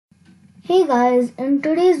Hey guys, in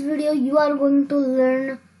today's video you are going to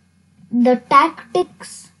learn the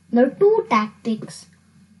two tactics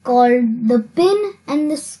called the pin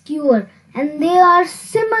and the skewer, and they are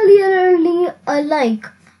similarly alike,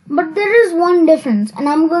 but there is one difference and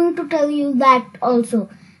I'm going to tell you that also.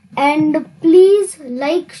 And please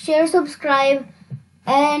like, share, subscribe,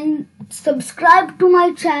 and subscribe to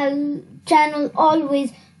my channel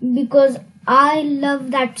always, because I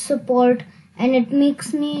love that support and it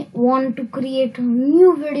makes me want to create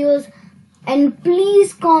new videos. And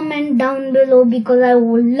please comment down below because I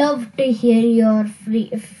would love to hear your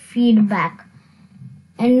feedback.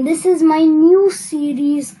 And this is my new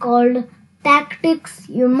series called Tactics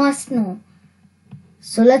You Must Know.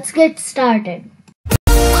 So let's get started.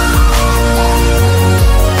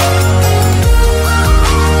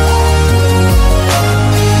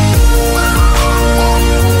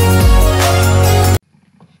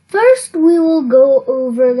 First, we will go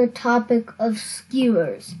over the topic of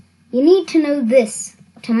skewers. You need to know this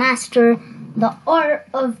to master the art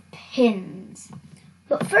of pins.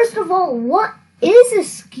 But first of all, what is a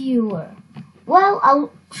skewer? Well, I'm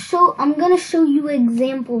going to show you an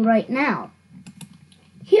example right now.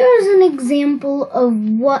 Here's an example of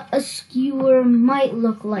what a skewer might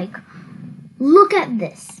look like. Look at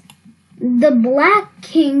this. The black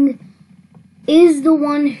king is the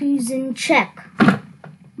one who's in check.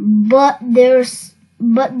 But there's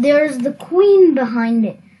the queen behind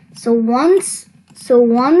it. So once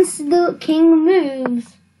the king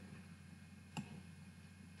moves,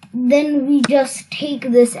 then we just take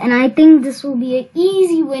this, and I think this will be an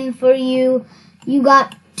easy win for you. You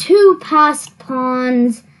got two passed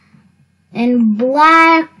pawns, and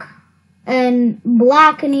black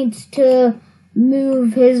needs to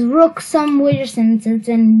move his rook somewhere since it's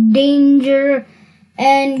in danger.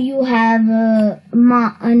 And you have another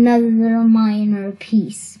minor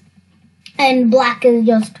piece. And black is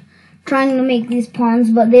just trying to make these pawns,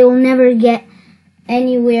 but they will never get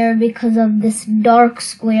anywhere because of this dark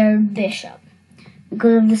squared bishop.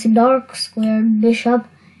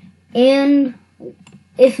 And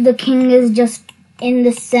if the king is just in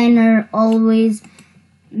the center always,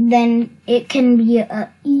 then it can be an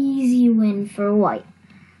easy win for white.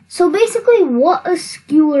 So basically what a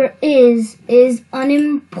skewer is an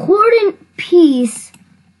important piece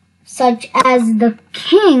such as the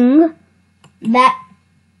king that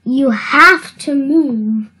you have to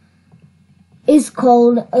move is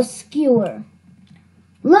called a skewer.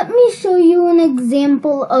 Let me show you an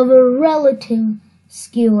example of a relative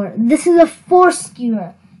skewer. This is a force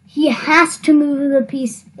skewer. He has to move the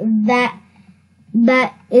piece that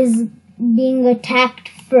is being attacked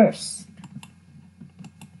first.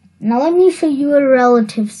 Now let me show you a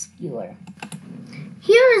relative skewer.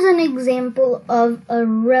 Here is an example of a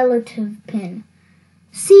relative pin.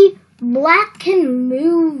 See, black can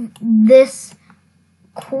move this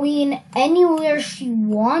queen anywhere she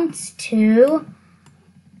wants to,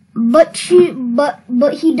 but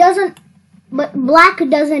black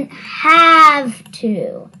doesn't have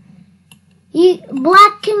to.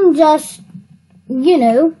 Black can just,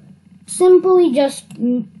 simply just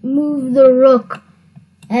move the rook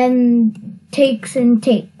and takes.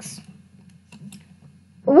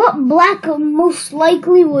 What black most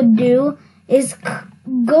likely would do is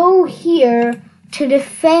go here to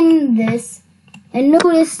defend this, and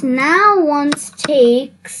notice now once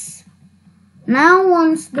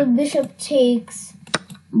the bishop takes,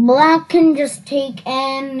 black can just take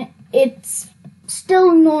and it's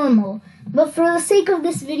still normal. But for the sake of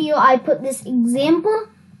this video, I put this example.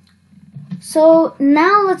 So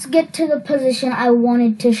now let's get to the position I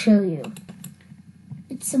wanted to show you.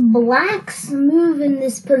 It's black's move in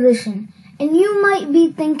this position. And you might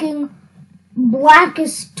be thinking black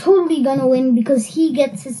is totally gonna win because he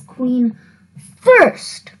gets his queen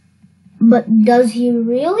first. But does he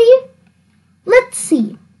really? Let's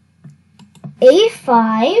see.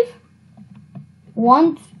 A5.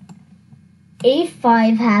 Once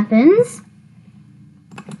A5 happens.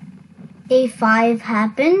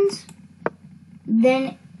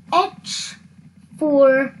 Then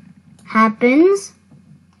H4 happens,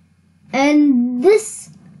 and this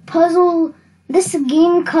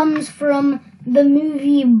game comes from the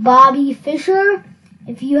movie Bobby Fischer.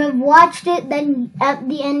 If you have watched it, then at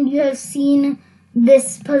the end you have seen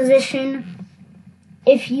this position.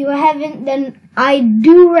 If you haven't, then I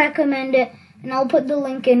do recommend it, and I'll put the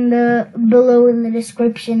link below in the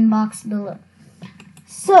description box below.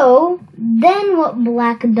 So, then what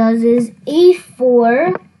black does is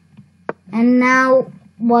A4, and now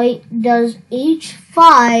white does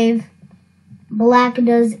H5, black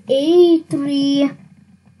does A3,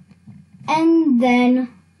 and then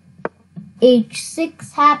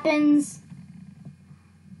h6 happens,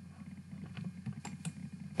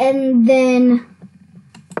 and then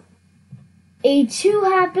a2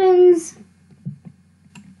 happens,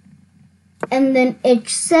 and then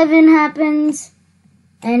h7 happens,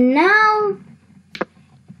 and now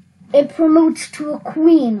it promotes to a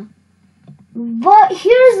queen. But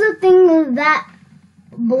here's the thing that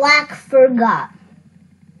black forgot.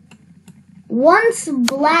 Once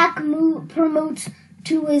black promotes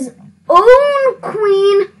to his own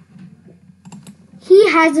queen, he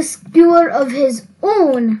has a skewer of his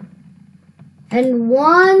own. And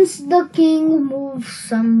once the king moves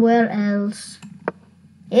somewhere else,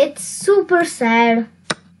 it's super sad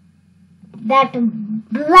that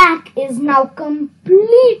black is now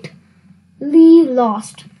completely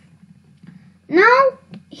lost. Now,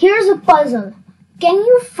 here's a puzzle. Can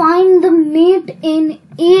you find the mate in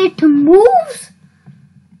 8 moves?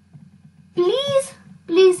 Please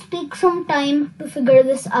take some time to figure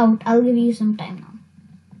this out. I'll give you some time now.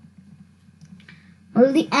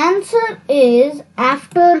 Well, the answer is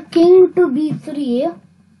after king to b3,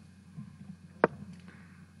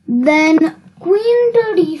 then queen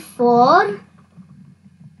to d4,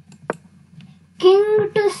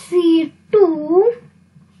 king to c2,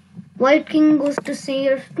 white king goes to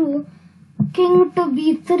c2, king to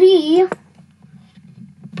b3,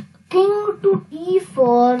 king to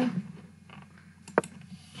e4,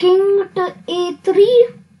 king to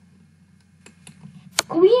a3,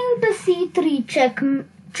 queen to c3, check,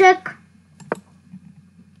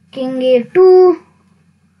 king a2,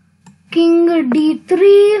 king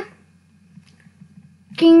d3,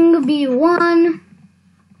 king b1,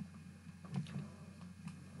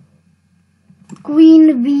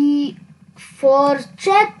 queen b4,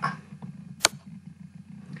 check,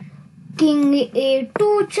 king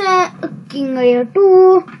a2, check, king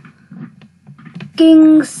a2,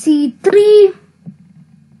 king c3,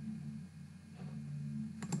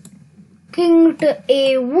 king to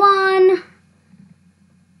a1,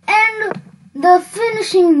 and the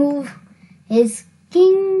finishing move is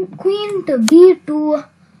queen to b2,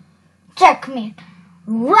 checkmate.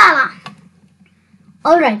 Voila!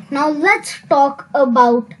 Alright, now let's talk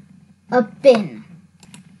about a pin.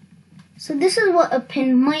 So this is what a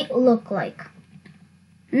pin might look like.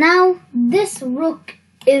 Now, this rook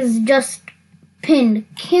is just pinned,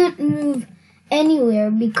 can't move anywhere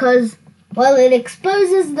because, well, it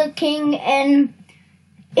exposes the king, and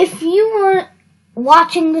if you were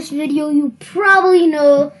watching this video, you probably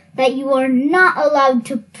know that you are not allowed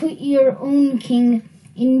to put your own king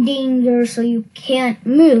in danger, so you can't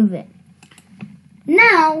move it.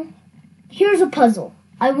 Now, here's a puzzle.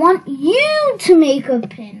 I want you to make a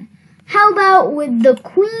pin. How about with the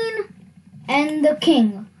queen and the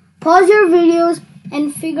king? Pause your videos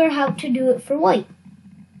and figure how to do it for white.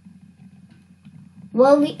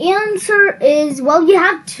 Well, the answer is, well, you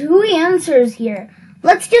have 2 answers here.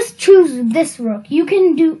 Let's just choose this rook. You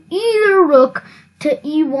can do either rook to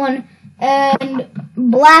e1, and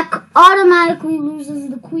black automatically loses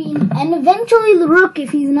the queen, and eventually the rook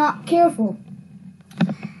if he's not careful.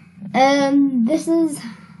 This is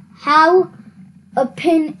how a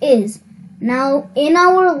pin is. Now, in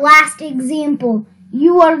our last example,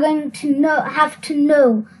 you are going to have to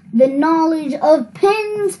know the knowledge of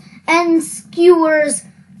pins and skewers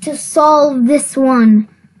to solve this one.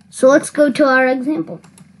 So let's go to our example.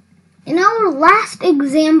 In our last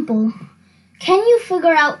example, can you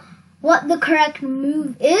figure out what the correct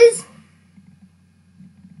move is?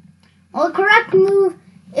 Well, the correct move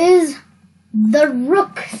is the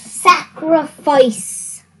rook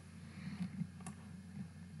sacrifice.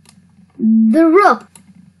 The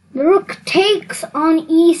rook takes on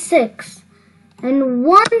e6, and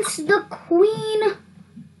once the queen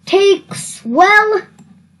takes, well,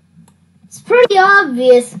 it's pretty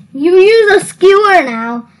obvious. You use a skewer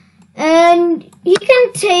now, and you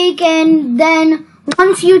can take, and then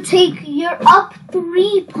once you take your up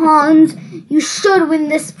 3 pawns, you should win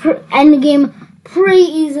this endgame pretty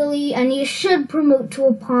easily, and you should promote to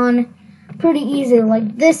a pawn pretty easily.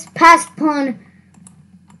 Like this passed pawn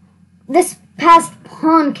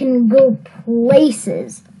can go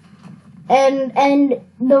places, and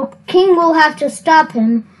the king will have to stop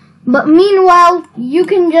him. But meanwhile, you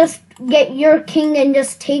can just get your king and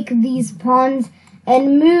just take these pawns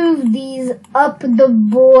and move these up the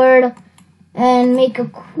board and make a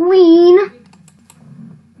queen.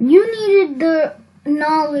 You needed the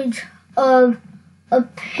knowledge of a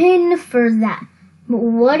pin for that. But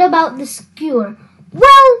what about the skewer?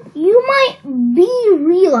 Well, you might be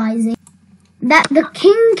realizing that the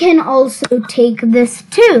king can also take this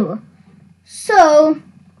too. So,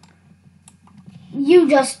 you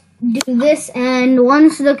just do this, and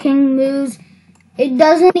once the king moves, it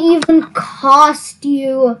doesn't even cost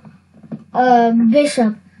you a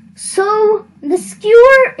bishop. So the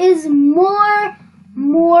skewer is more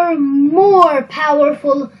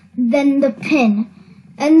powerful than the pin.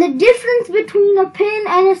 And the difference between a pin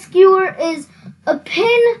and a skewer is a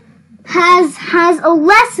pin has a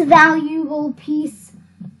less valuable piece.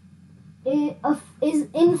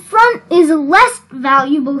 In front is a less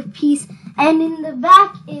valuable piece, and in the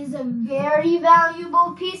back is a very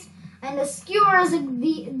valuable piece, and a skewer is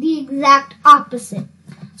the exact opposite.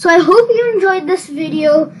 So I hope you enjoyed this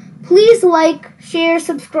video. Please like, share,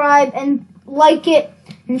 subscribe, and like it,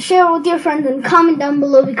 and share it with your friends, and comment down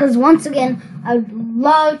below, because once again, I would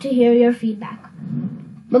love to hear your feedback.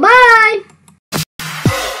 Bye-bye!